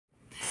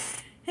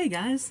Hey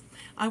guys,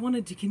 I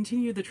wanted to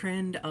continue the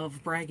trend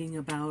of bragging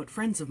about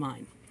friends of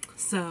mine.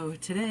 So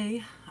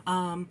today,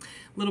 a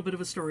little bit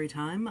of a story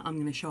time. I'm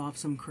going to show off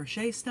some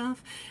crochet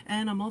stuff,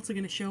 and I'm also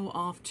going to show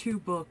off two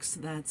books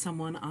that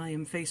someone I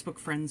am Facebook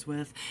friends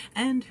with,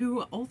 and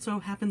who also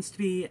happens to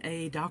be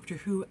a Doctor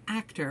Who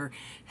actor,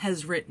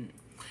 has written.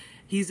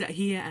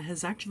 He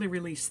has actually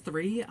released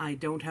 3. I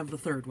don't have the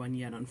 3rd one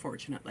yet,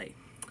 unfortunately.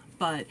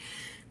 But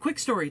quick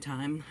story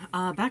time.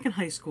 Back in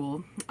high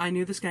school, I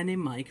knew this guy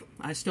named Mike.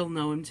 I still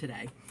know him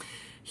today.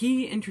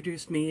 He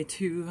introduced me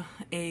to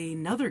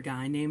another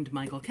guy named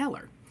Michael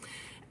Keller.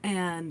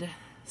 And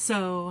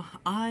so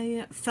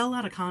I fell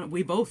out of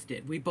we both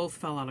did. We both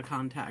fell out of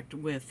contact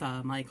with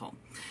Michael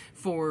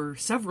for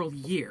several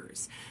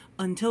years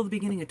until the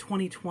beginning of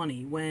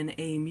 2020 when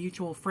a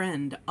mutual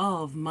friend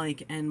of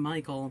Mike and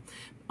Michael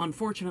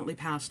unfortunately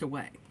passed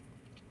away.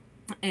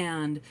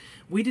 And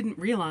we didn't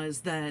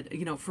realize that,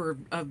 for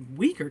a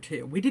week or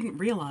two, we didn't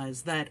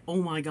realize that,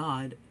 oh my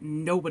God,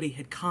 nobody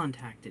had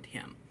contacted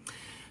him.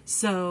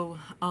 So,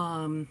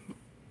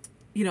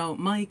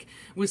 Mike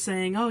was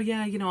saying, oh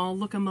yeah, I'll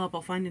look him up,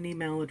 I'll find an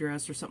email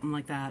address or something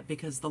like that,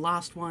 because the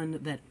last one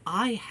that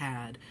I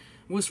had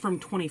was from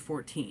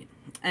 2014,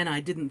 and I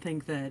didn't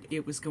think that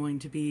it was going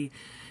to be,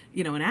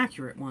 an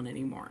accurate one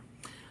anymore.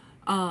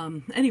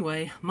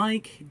 Anyway,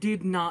 Mike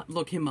did not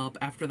look him up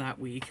after that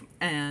week,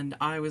 and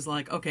I was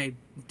like, okay,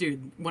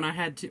 dude, when I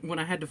had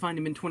to find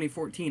him in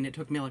 2014, it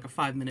took me like a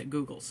 5-minute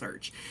Google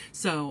search,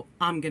 so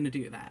I'm gonna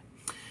do that.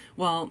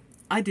 Well,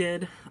 I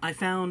did. I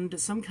found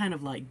some kind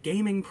of like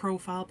gaming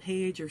profile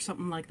page or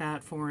something like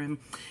that for him,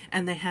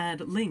 and they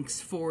had links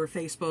for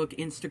Facebook,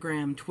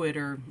 Instagram,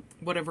 Twitter,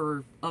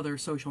 whatever other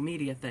social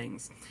media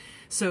things.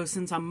 So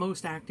since I'm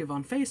most active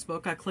on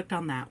Facebook, I clicked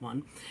on that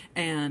one,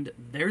 and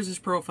there's his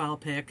profile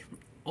pic.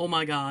 Oh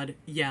my God,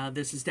 yeah,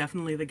 this is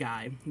definitely the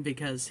guy,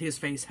 because his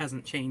face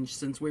hasn't changed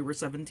since we were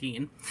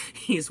 17.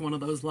 He's one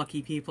of those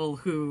lucky people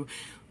who,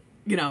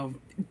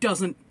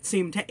 doesn't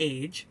seem to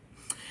age.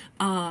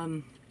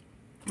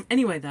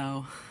 Anyway,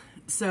 though,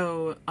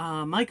 so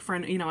Mike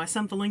friend, I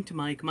sent the link to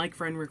Mike. Mike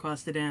friend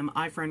requested him.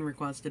 I friend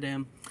requested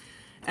him.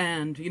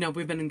 And,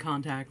 we've been in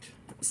contact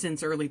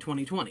since early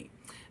 2020.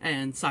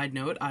 And side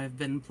note, I've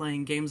been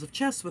playing games of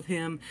chess with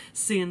him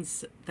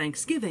since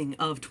Thanksgiving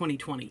of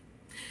 2020.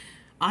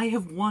 I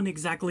have won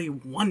exactly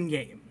 1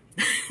 game.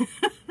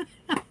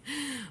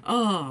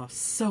 Oh,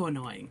 so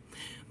annoying.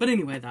 But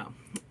anyway, though,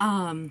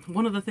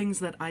 one of the things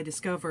that I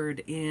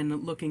discovered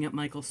in looking at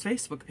Michael's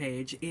Facebook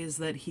page is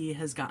that he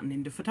has gotten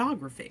into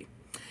photography.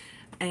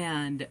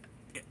 And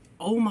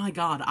oh my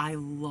God, I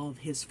love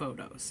his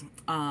photos.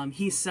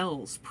 He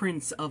sells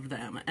prints of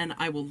them, and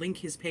I will link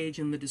his page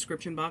in the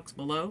description box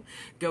below.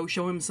 Go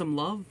show him some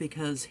love,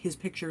 because his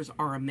pictures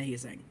are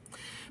amazing.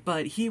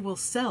 But he will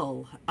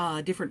sell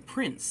different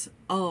prints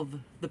of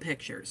the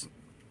pictures,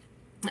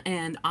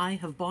 and I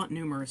have bought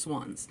numerous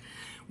ones.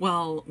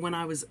 Well, when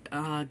I was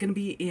going to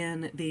be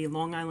in the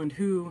Long Island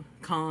Who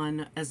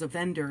Con as a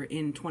vendor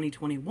in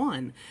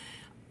 2021,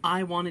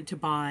 I wanted to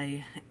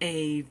buy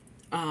a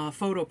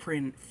photo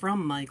print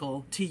from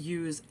Michael to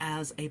use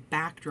as a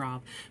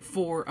backdrop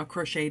for a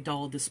crochet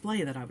doll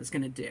display that I was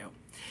going to do.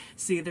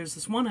 See, there's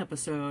this one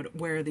episode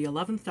where the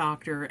 11th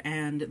Doctor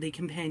and the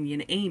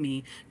companion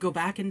Amy go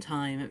back in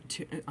time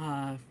to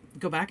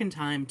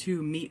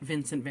meet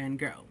Vincent van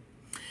Gogh.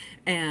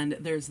 And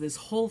there's this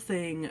whole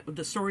thing,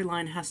 the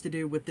storyline has to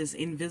do with this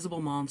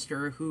invisible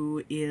monster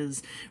who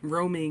is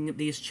roaming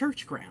these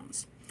church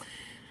grounds.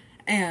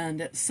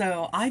 And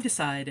so I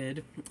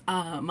decided,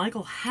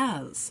 Michael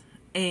has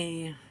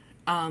a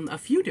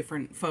few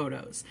different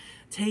photos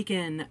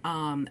taken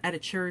at a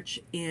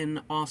church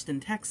in Austin,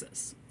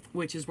 Texas,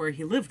 which is where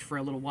he lived for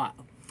a little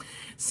while.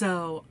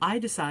 So I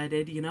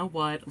decided, you know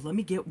what, let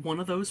me get one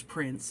of those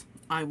prints.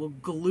 I will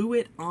glue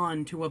it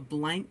onto a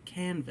blank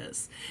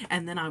canvas,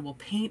 and then I will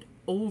paint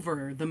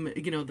over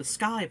the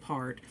sky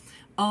part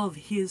of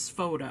his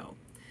photo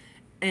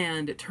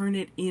and turn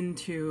it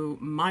into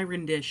my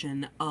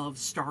rendition of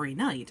Starry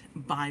Night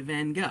by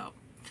Van Gogh.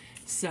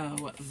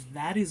 So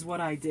that is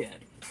what I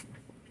did.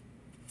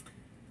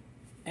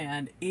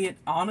 And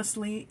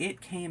honestly, it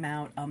came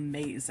out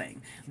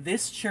amazing.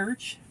 This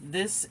church,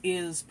 this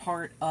is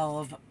part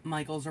of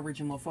Michael's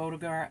original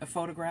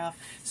photograph.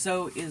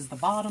 So is the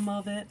bottom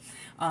of it.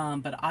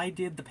 But I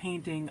did the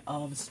painting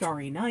of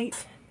Starry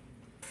Night.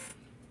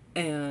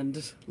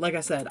 And like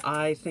I said,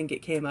 I think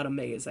it came out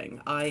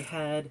amazing. I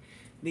had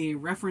the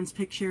reference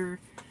picture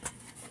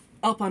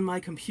up on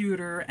my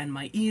computer and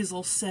my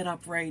easel set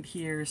up right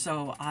here.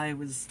 So I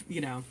was,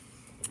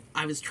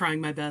 I was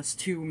trying my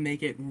best to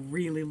make it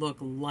really look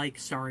like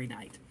Starry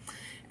Night.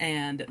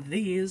 And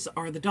these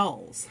are the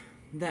dolls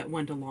that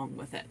went along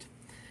with it.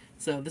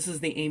 So this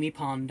is the Amy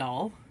Pond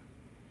doll.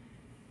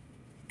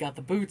 Got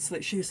the boots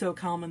that she so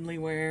commonly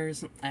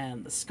wears,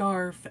 and the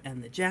scarf,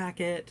 and the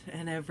jacket,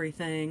 and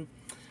everything.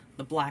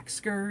 The black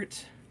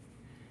skirt.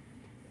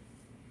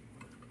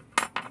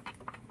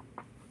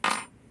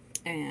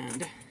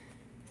 And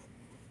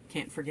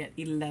can't forget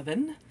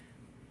 11.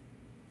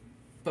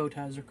 Bow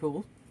ties are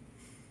cool.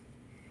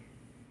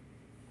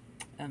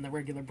 and the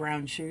regular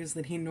brown shoes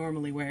that he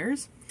normally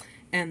wears.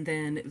 And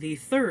then the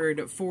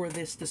third for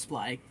this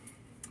display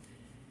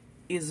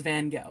is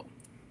Van Gogh.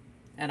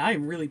 And I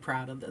am really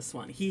proud of this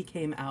one. He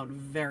came out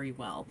very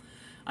well.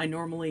 I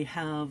normally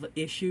have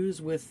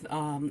issues with,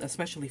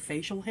 especially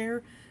facial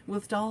hair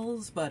with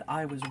dolls, but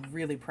I was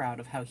really proud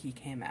of how he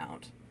came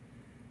out.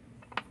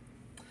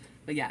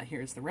 But yeah,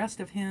 here's the rest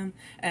of him.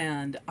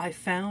 And I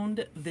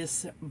found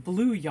this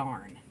blue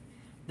yarn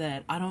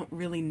that I don't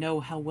really know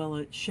how well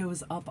it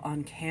shows up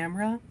on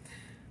camera.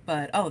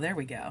 But, oh, there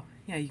we go.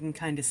 Yeah, you can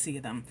kind of see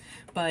them.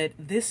 But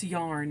this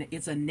yarn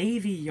is a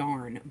navy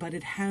yarn, but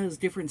it has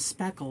different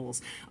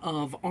speckles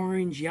of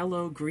orange,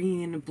 yellow,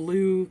 green,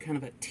 blue, kind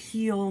of a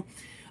teal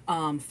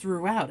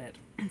throughout it.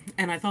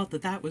 And I thought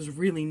that that was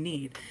really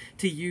neat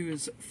to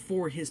use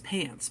for his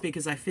pants,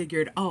 because I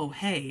figured, oh,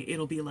 hey,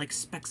 it'll be like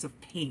specks of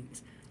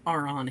paint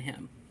are on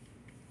him.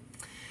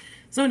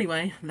 So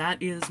anyway,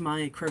 that is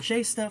my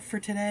crochet stuff for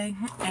today.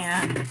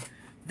 And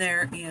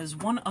there is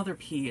one other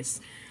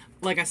piece.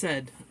 Like I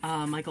said,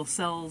 Michael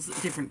sells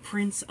different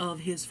prints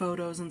of his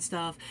photos and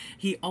stuff.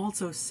 He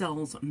also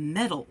sells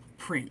metal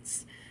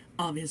prints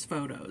of his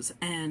photos.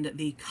 And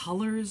the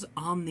colors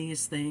on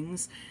these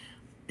things,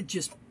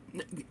 just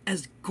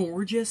as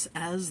gorgeous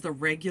as the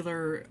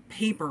regular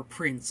paper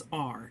prints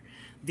are.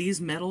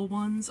 These metal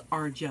ones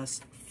are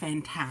just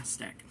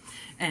fantastic.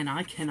 And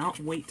I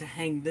cannot wait to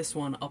hang this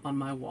one up on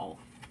my wall.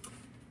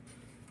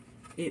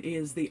 It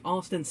is the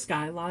Austin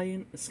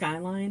skyline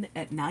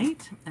at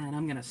night, and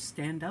I'm gonna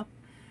stand up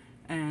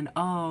and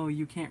oh,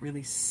 you can't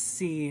really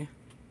see.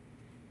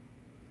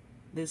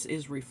 This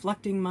is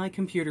reflecting my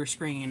computer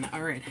screen.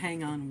 All right,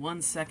 hang on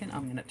one second.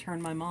 I'm gonna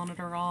turn my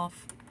monitor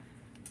off.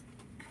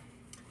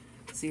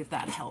 See if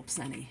that helps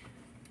any.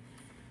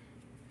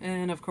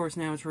 And of course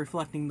now it's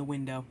reflecting the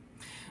window.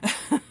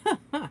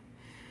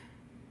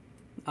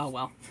 Oh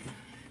well.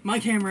 My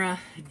camera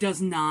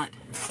does not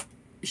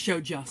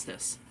show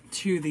justice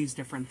to these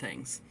different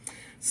things.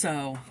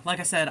 So, like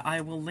I said,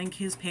 I will link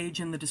his page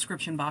in the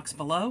description box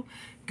below.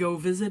 Go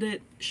visit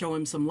it, show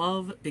him some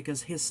love,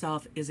 because his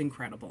stuff is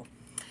incredible.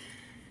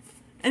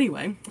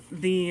 Anyway,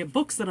 the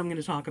books that I'm going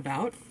to talk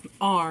about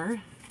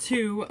are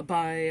two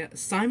by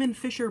Simon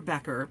Fisher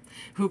Becker,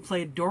 who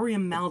played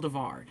Dorian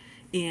Maldivar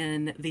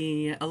in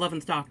the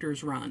 11th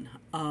Doctor's run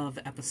of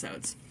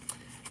episodes.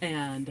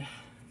 And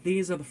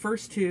these are the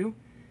first two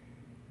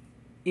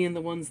in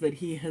the ones that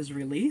he has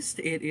released.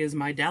 It is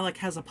My Dalek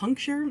Has a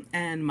Puncture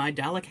and My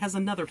Dalek Has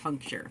Another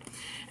Puncture.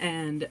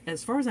 And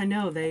as far as I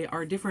know, they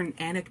are different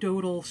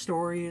anecdotal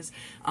stories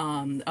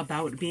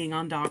about being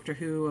on Doctor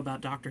Who,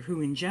 about Doctor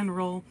Who in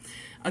general.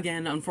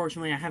 Again,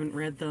 unfortunately, I haven't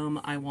read them.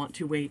 I want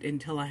to wait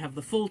until I have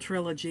the full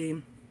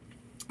trilogy.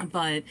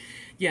 But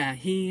yeah,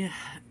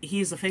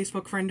 he's a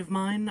Facebook friend of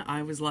mine.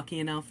 I was lucky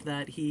enough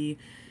that he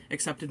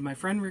accepted my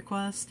friend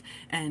request,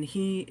 and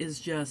he is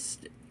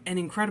just an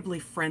incredibly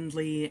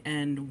friendly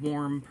and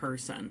warm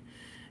person.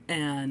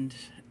 And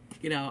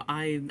you know,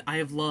 I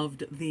have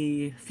loved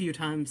the few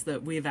times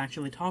that we've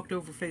actually talked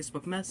over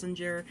Facebook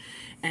Messenger,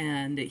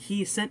 and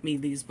he sent me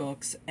these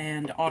books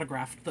and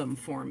autographed them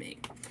for me.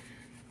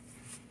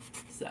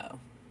 So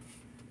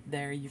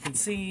there you can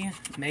see,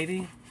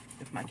 maybe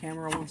if my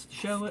camera wants to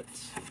show it.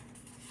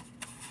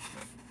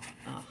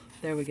 Ah,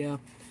 there we go.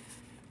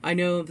 I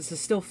know this is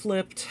still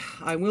flipped.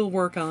 I will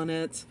work on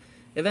it.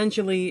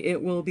 Eventually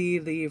it will be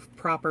the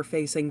proper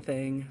facing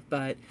thing,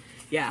 but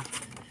yeah,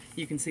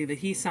 you can see that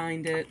he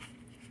signed it.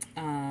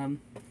 When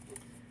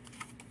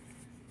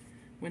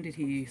did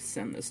he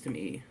send this to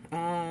me?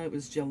 It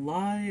was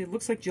July, it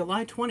looks like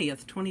July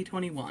 20th,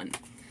 2021.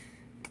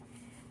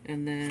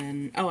 And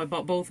then, oh, I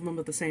bought both of them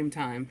at the same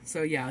time.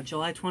 So yeah,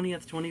 July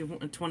 20th,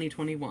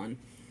 2021.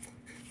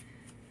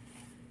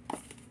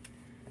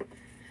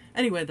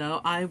 Anyway,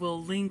 though, I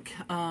will link,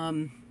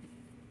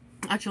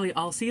 actually,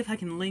 I'll see if I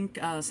can link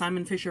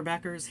Simon Fisher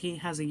Becker's. He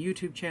has a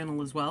YouTube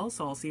channel as well,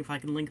 so I'll see if I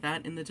can link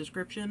that in the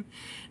description.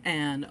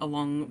 And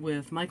along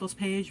with Michael's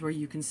page, where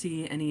you can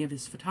see any of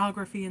his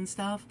photography and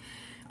stuff.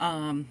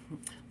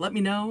 Let me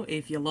know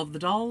if you love the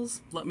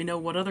dolls. Let me know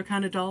what other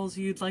kind of dolls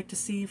you'd like to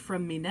see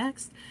from me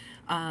next.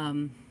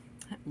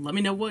 Let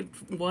me know what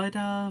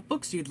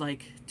books you'd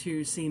like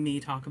to see me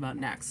talk about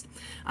next.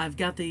 I've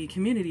got the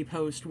community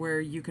post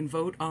where you can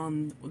vote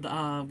on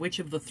which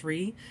of the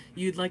three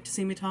you'd like to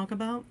see me talk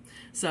about.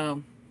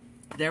 So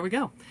there we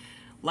go.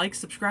 Like,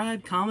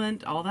 subscribe,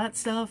 comment, all that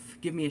stuff.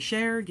 Give me a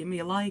share, give me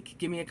a like,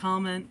 give me a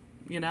comment.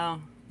 You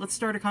know, let's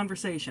start a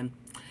conversation.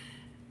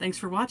 Thanks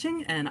for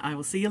watching, and I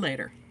will see you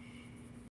later.